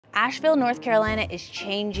Asheville, North Carolina is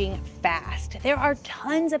changing fast. There are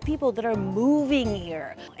tons of people that are moving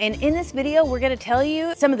here. And in this video, we're gonna tell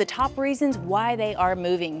you some of the top reasons why they are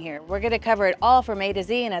moving here. We're gonna cover it all from A to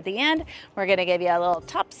Z, and at the end, we're gonna give you a little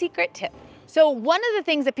top secret tip. So one of the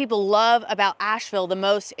things that people love about Asheville the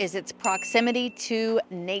most is its proximity to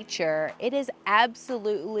nature. It is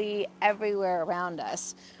absolutely everywhere around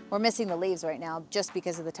us. We're missing the leaves right now just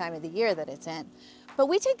because of the time of the year that it's in. But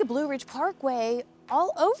we take the Blue Ridge Parkway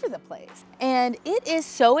all over the place. And it is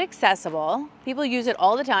so accessible. People use it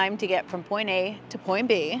all the time to get from point A to point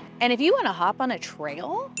B. And if you want to hop on a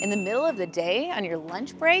trail in the middle of the day on your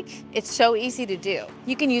lunch break, it's so easy to do.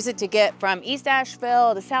 You can use it to get from East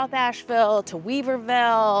Asheville to South Asheville to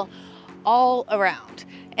Weaverville, all around.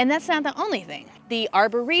 And that's not the only thing. The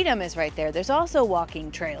Arboretum is right there. There's also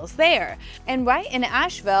walking trails there. And right in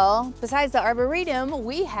Asheville, besides the Arboretum,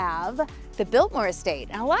 we have the Biltmore Estate.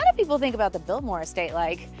 And a lot of people think about the Biltmore Estate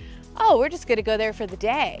like, oh, we're just gonna go there for the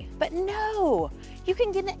day. But no, you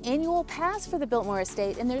can get an annual pass for the Biltmore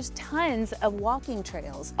Estate, and there's tons of walking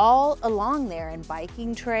trails all along there, and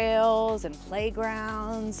biking trails and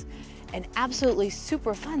playgrounds and absolutely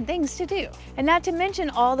super fun things to do. And not to mention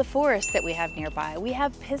all the forests that we have nearby. We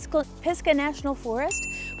have Pisgah National Forest,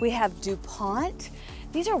 we have DuPont.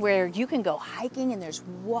 These are where you can go hiking and there's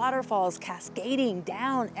waterfalls cascading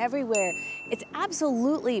down everywhere. It's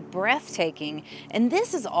absolutely breathtaking. And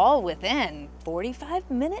this is all within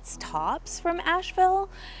 45 minutes tops from Asheville.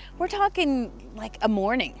 We're talking like a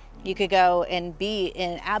morning. You could go and be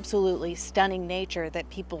in absolutely stunning nature that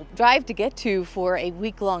people drive to get to for a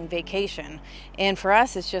week-long vacation. And for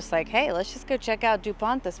us, it's just like, hey, let's just go check out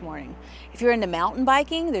DuPont this morning. If you're into mountain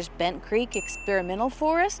biking, there's Bent Creek Experimental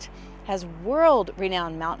Forest. Has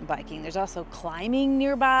world-renowned mountain biking. There's also climbing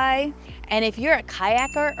nearby. And if you're a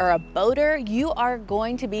kayaker or a boater, you are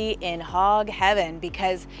going to be in hog heaven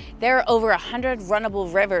because there are over 100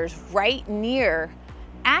 runnable rivers right near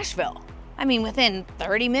Asheville. I mean, within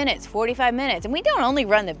 30 minutes, 45 minutes. And we don't only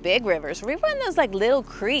run the big rivers, we run those like little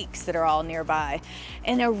creeks that are all nearby.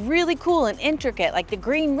 And they're really cool and intricate, like the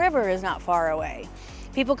Green River is not far away.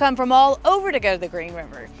 People come from all over to go to the Green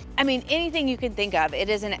River. I mean, anything you can think of. It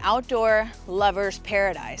is an outdoor lover's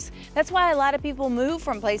paradise. That's why a lot of people move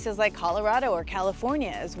from places like Colorado or California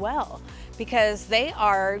as well, because they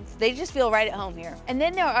just feel right at home here. And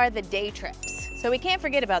then there are the day trips. So we can't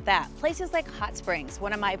forget about that. Places like Hot Springs,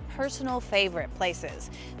 one of my personal favorite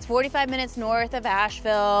places. It's 45 minutes north of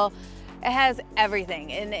Asheville. It has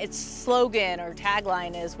everything, and its slogan or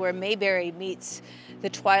tagline is where Mayberry meets the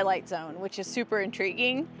Twilight Zone, which is super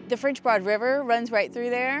intriguing. The French Broad River runs right through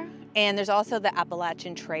there, and there's also the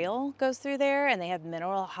Appalachian Trail goes through there, and they have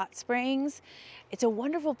mineral hot springs. It's a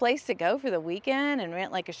wonderful place to go for the weekend and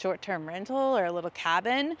rent like a short-term rental or a little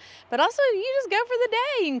cabin, but also you just go for the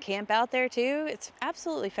day. You can camp out there too. It's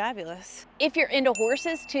absolutely fabulous. If you're into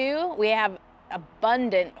horses too, we have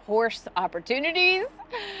abundant horse opportunities,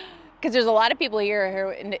 because there's a lot of people here who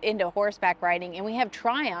are into horseback riding, and we have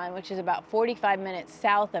Tryon, which is about 45 minutes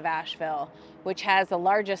south of Asheville, which has the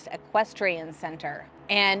largest equestrian center.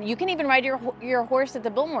 And you can even ride your horse at the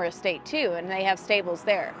Biltmore Estate too, and they have stables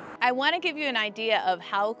there. I want to give you an idea of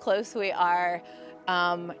how close we are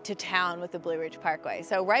to town with the Blue Ridge Parkway.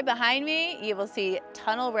 So right behind me, you will see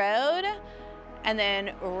Tunnel Road, and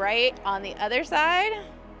then right on the other side,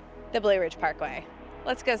 the Blue Ridge Parkway.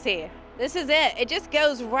 Let's go see. This is it. It just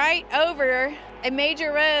goes right over a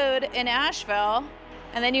major road in Asheville,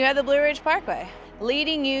 and then you have the Blue Ridge Parkway,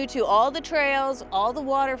 leading you to all the trails, all the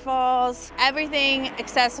waterfalls, everything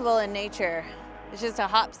accessible in nature. It's just a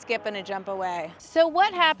hop, skip, and a jump away. So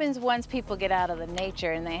what happens once people get out of the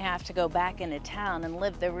nature and they have to go back into town and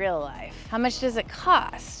live the real life? How much does it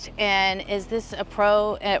cost? And is this a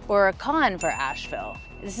pro or a con for Asheville?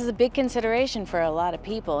 This is a big consideration for a lot of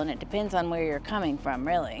people, and it depends on where you're coming from,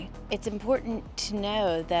 really. It's important to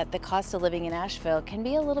know that the cost of living in Asheville can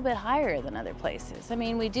be a little bit higher than other places. I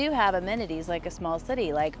mean, we do have amenities like a small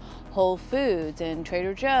city, like Whole Foods and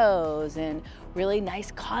Trader Joe's and really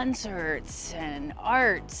nice concerts and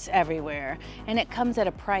arts everywhere, and it comes at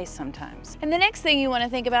a price sometimes. And the next thing you want to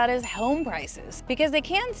think about is home prices, because they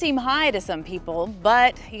can seem high to some people,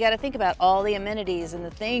 but you got to think about all the amenities and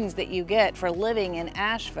the things that you get for living in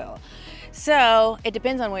Asheville. So it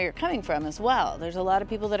depends on where you're coming from as well. There's a lot of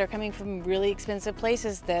people that are coming from really expensive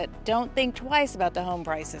places that don't think twice about the home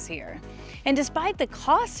prices here. And despite the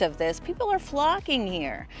cost of this, people are flocking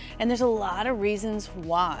here. And there's a lot of reasons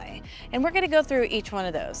why. And we're gonna go through each one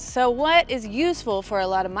of those. So what is useful for a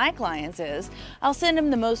lot of my clients is, I'll send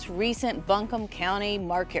them the most recent Buncombe County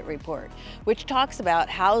market report, which talks about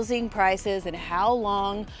housing prices and how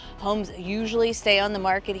long homes usually stay on the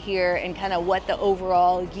market here and kind of what the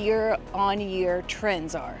overall year-on-year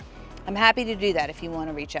trends are. I'm happy to do that if you want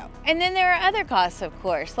to reach out. And then there are other costs, of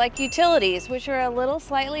course, like utilities, which are a little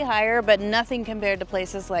slightly higher, but nothing compared to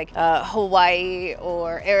places like Hawaii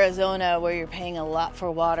or Arizona, where you're paying a lot for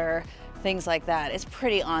water, things like that. It's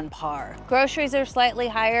pretty on par. Groceries are slightly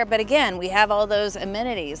higher, but again, we have all those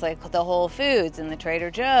amenities like the Whole Foods and the Trader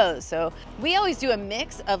Joe's. So we always do a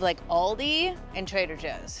mix of like Aldi and Trader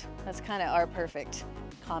Joe's. That's kind of our perfect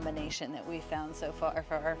combination that we found so far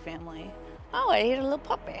for our family. Oh, I ate a little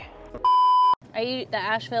puppy. Are you the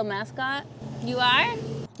Asheville mascot? You are?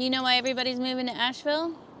 Do you know why everybody's moving to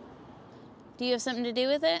Asheville? Do you have something to do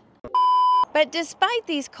with it? But despite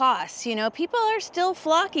these costs, you know, people are still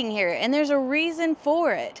flocking here, and there's a reason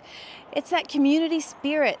for it. It's that community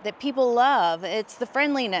spirit that people love. It's the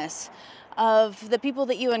friendliness of the people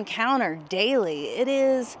that you encounter daily. It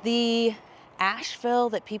is the Asheville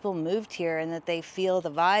that people moved here and that they feel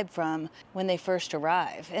the vibe from when they first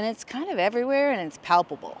arrive. And it's kind of everywhere and it's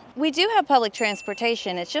palpable. We do have public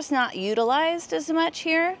transportation. It's just not utilized as much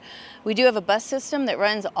here. We do have a bus system that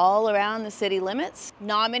runs all around the city limits.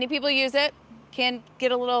 Not many people use it. Can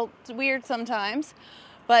get a little weird sometimes,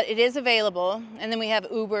 but it is available. And then we have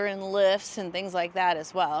Uber and Lyfts and things like that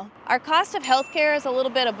as well. Our cost of healthcare is a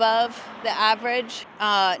little bit above the average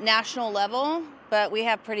national level, but we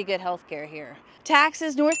have pretty good healthcare here.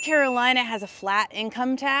 Taxes, North Carolina has a flat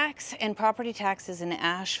income tax, and property taxes in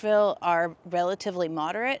Asheville are relatively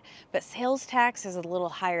moderate, but sales tax is a little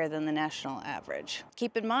higher than the national average.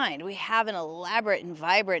 Keep in mind, we have an elaborate and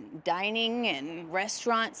vibrant dining and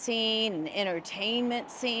restaurant scene and entertainment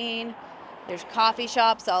scene. There's coffee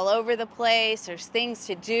shops all over the place. There's things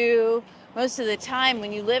to do. Most of the time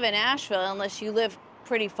when you live in Asheville, unless you live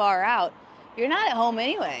pretty far out, you're not at home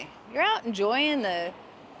anyway. You're out enjoying the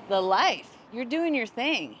life. You're doing your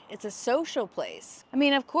thing. It's a social place. I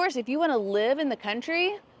mean, of course, if you want to live in the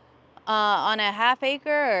country on a half acre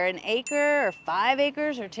or an acre or 5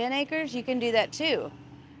 acres or 10 acres, you can do that too.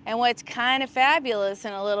 And what's kind of fabulous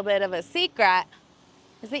and a little bit of a secret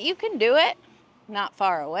is that you can do it not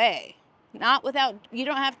far away. Not without, you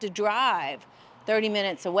don't have to drive 30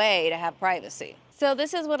 minutes away to have privacy. So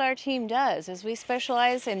this is what our team does, is we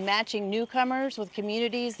specialize in matching newcomers with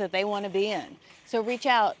communities that they want to be in. So reach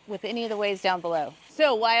out with any of the ways down below.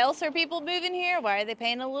 So why else are people moving here? Why are they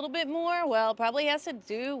paying a little bit more? Well, probably has to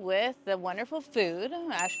do with the wonderful food.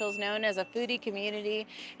 Asheville's known as a foodie community,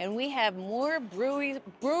 and we have more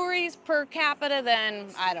breweries per capita than,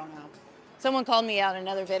 I don't know. Someone called me out in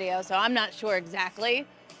another video, so I'm not sure exactly.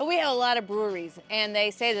 But we have a lot of breweries, and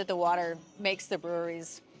they say that the water makes the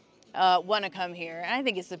breweries want to come here. And I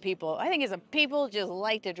think it's the people. I think it's the people just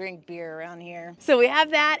like to drink beer around here. So we have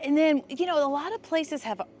that. And then, you know, a lot of places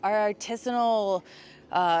have artisanal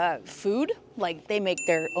food. Like they make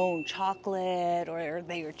their own chocolate or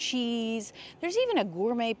their cheese. There's even a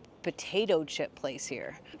gourmet potato chip place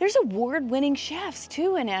here. There's award-winning chefs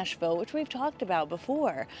too in Asheville, which we've talked about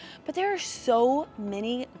before. But there are so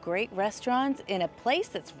many great restaurants in a place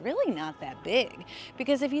that's really not that big.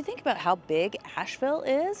 Because if you think about how big Asheville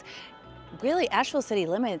is, really Asheville city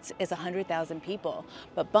limits is 100,000 people,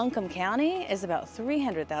 but Buncombe County is about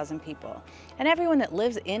 300,000 people. And everyone that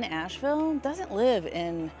lives in Asheville doesn't live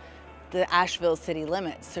in the Asheville city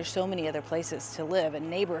limits. There's so many other places to live and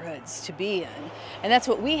neighborhoods to be in. And that's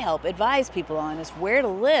what we help advise people on, is where to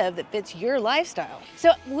live that fits your lifestyle.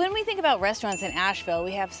 So when we think about restaurants in Asheville,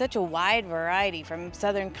 we have such a wide variety, from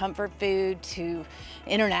Southern comfort food to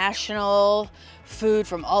international food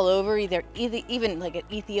from all over, even like an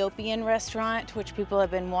Ethiopian restaurant, which people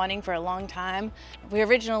have been wanting for a long time. We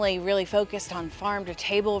originally really focused on farm to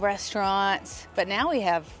table restaurants, but now we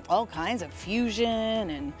have all kinds of fusion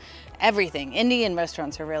and everything. Indian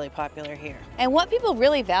restaurants are really popular here. And what people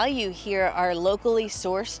really value here are locally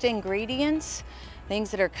sourced ingredients, things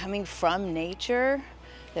that are coming from nature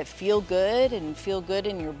that feel good and feel good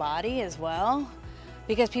in your body as well.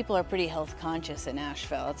 because people are pretty health conscious in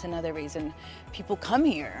Asheville. It's another reason people come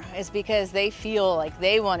here, is because they feel like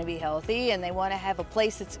they want to be healthy and they want to have a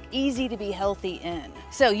place that's easy to be healthy in.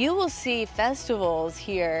 So you will see festivals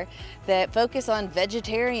here that focus on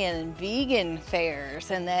vegetarian and vegan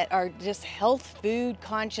fairs and that are just health food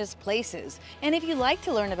conscious places. And if you like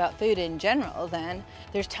to learn about food in general, then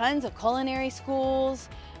there's tons of culinary schools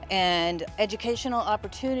and educational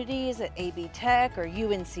opportunities at AB Tech or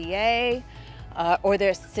UNCA. Or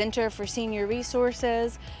there's Center for Senior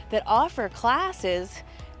Resources that offer classes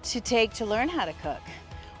to take to learn how to cook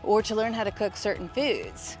or to learn how to cook certain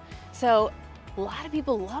foods. So a lot of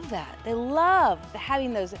people love that. They love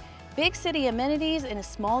having those big city amenities in a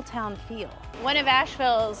small town feel. One of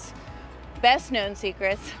Asheville's best known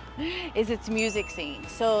secrets is its music scene.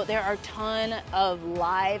 So there are a ton of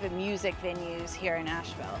live music venues here in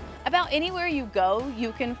Asheville. About anywhere you go,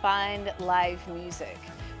 you can find live music,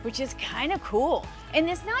 which is kind of cool. And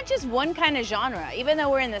it's not just one kind of genre. Even though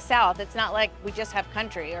we're in the South, it's not like we just have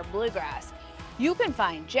country or bluegrass. You can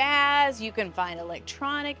find jazz, you can find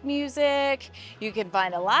electronic music, you can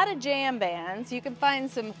find a lot of jam bands, you can find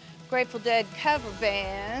some Grateful Dead cover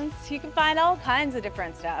bands, you can find all kinds of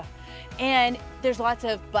different stuff. And there's lots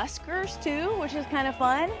of buskers too, which is kind of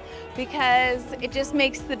fun because it just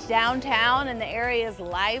makes the downtown and the areas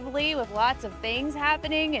lively with lots of things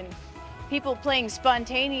happening and people playing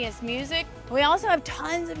spontaneous music. We also have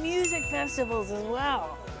tons of music festivals as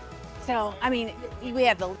well. So, I mean, we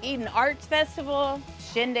have the Eden Arts Festival,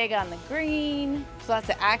 Shindig on the Green. There's lots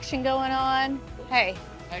of action going on. Hey.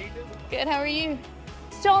 How you doing? Good, how are you?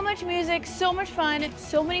 So much music, so much fun,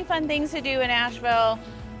 so many fun things to do in Asheville,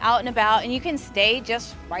 out and about, and you can stay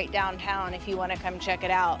just right downtown if you want to come check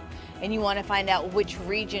it out and you want to find out which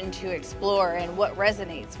region to explore and what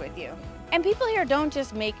resonates with you. And people here don't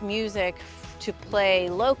just make music to play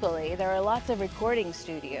locally. There are lots of recording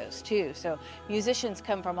studios too. So musicians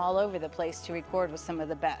come from all over the place to record with some of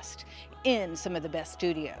the best in some of the best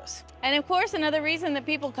studios. And of course, another reason that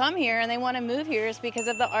people come here and they want to move here is because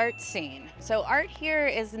of the art scene. So art here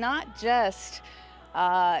is not just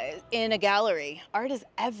in a gallery. Art is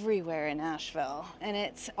everywhere in Asheville, and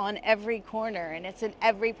it's on every corner, and it's in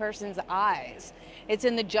every person's eyes. It's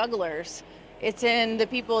in the jugglers. It's in the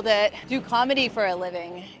people that do comedy for a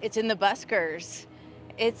living. It's in the buskers.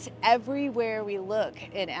 It's everywhere we look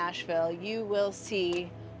in Asheville. You will see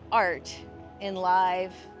art in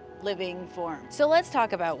live, living form. So let's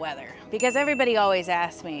talk about weather, because everybody always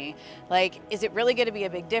asks me, like, is it really going to be a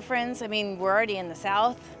big difference? I mean, we're already in the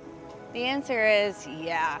South. The answer is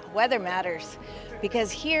yeah, weather matters,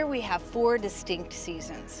 because here we have 4 distinct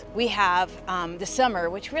seasons. We have the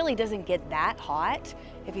summer, which really doesn't get that hot.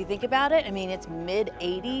 If you think about it, I mean, it's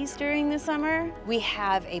mid-80s during the summer. We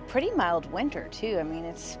have a pretty mild winter too. I mean,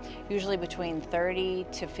 it's usually between 30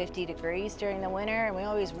 to 50 degrees during the winter, and we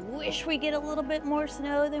always wish we get a little bit more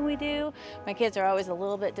snow than we do. My kids are always a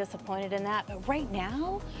little bit disappointed in that, but right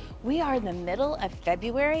now, we are in the middle of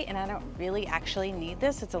February, and I don't really actually need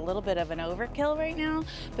this. It's a little bit of an overkill right now,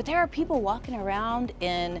 but there are people walking around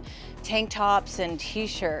in tank tops and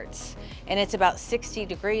t-shirts, and it's about 60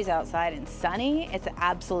 degrees outside and sunny. It's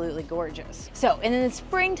absolutely gorgeous. So, and then the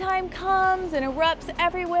springtime comes and erupts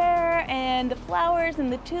everywhere, and the flowers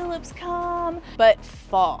and the tulips come, but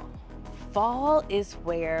fall is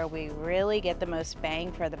where we really get the most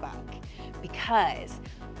bang for the buck, because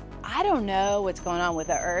I don't know what's going on with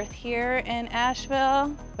the earth here in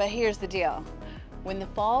Asheville, but here's the deal. When the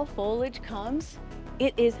fall foliage comes,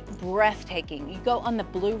 it is breathtaking. You go on the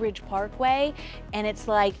Blue Ridge Parkway and it's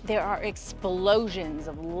like there are explosions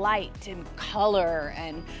of light and color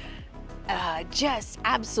and just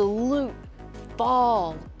absolute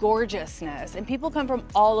fall gorgeousness. And people come from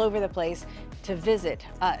all over the place to visit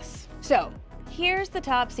us. So here's the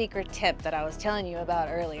top secret tip that I was telling you about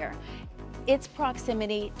earlier. It's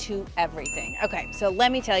proximity to everything. Okay, so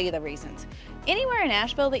let me tell you the reasons. Anywhere in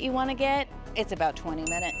Asheville that you want to get, it's about 20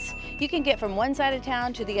 minutes. You can get from one side of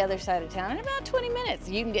town to the other side of town in about 20 minutes.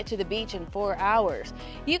 You can get to the beach in 4 hours.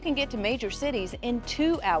 You can get to major cities in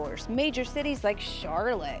 2 hours. Major cities like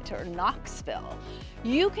Charlotte or Knoxville.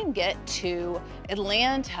 You can get to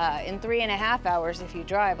Atlanta in 3.5 hours if you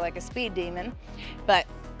drive like a speed demon, but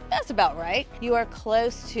that's about right. You are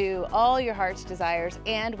close to all your heart's desires,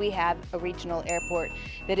 and we have a regional airport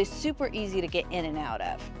that is super easy to get in and out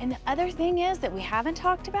of. And the other thing is that we haven't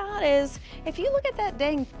talked about is, if you look at that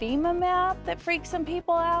dang FEMA map that freaks some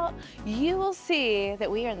people out, you will see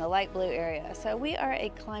that we are in the light blue area. So we are a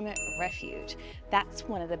climate refuge. That's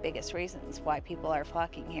one of the biggest reasons why people are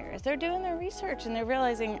flocking here, is they're doing their research and they're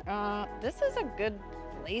realizing this is a good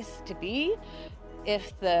place to be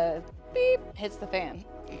if the beep, hits the fan.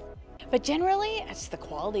 But generally, it's the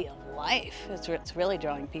quality of life. It's what's really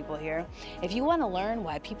drawing people here. If you want to learn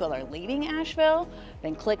why people are leaving Asheville,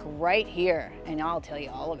 then click right here and I'll tell you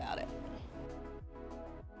all about it.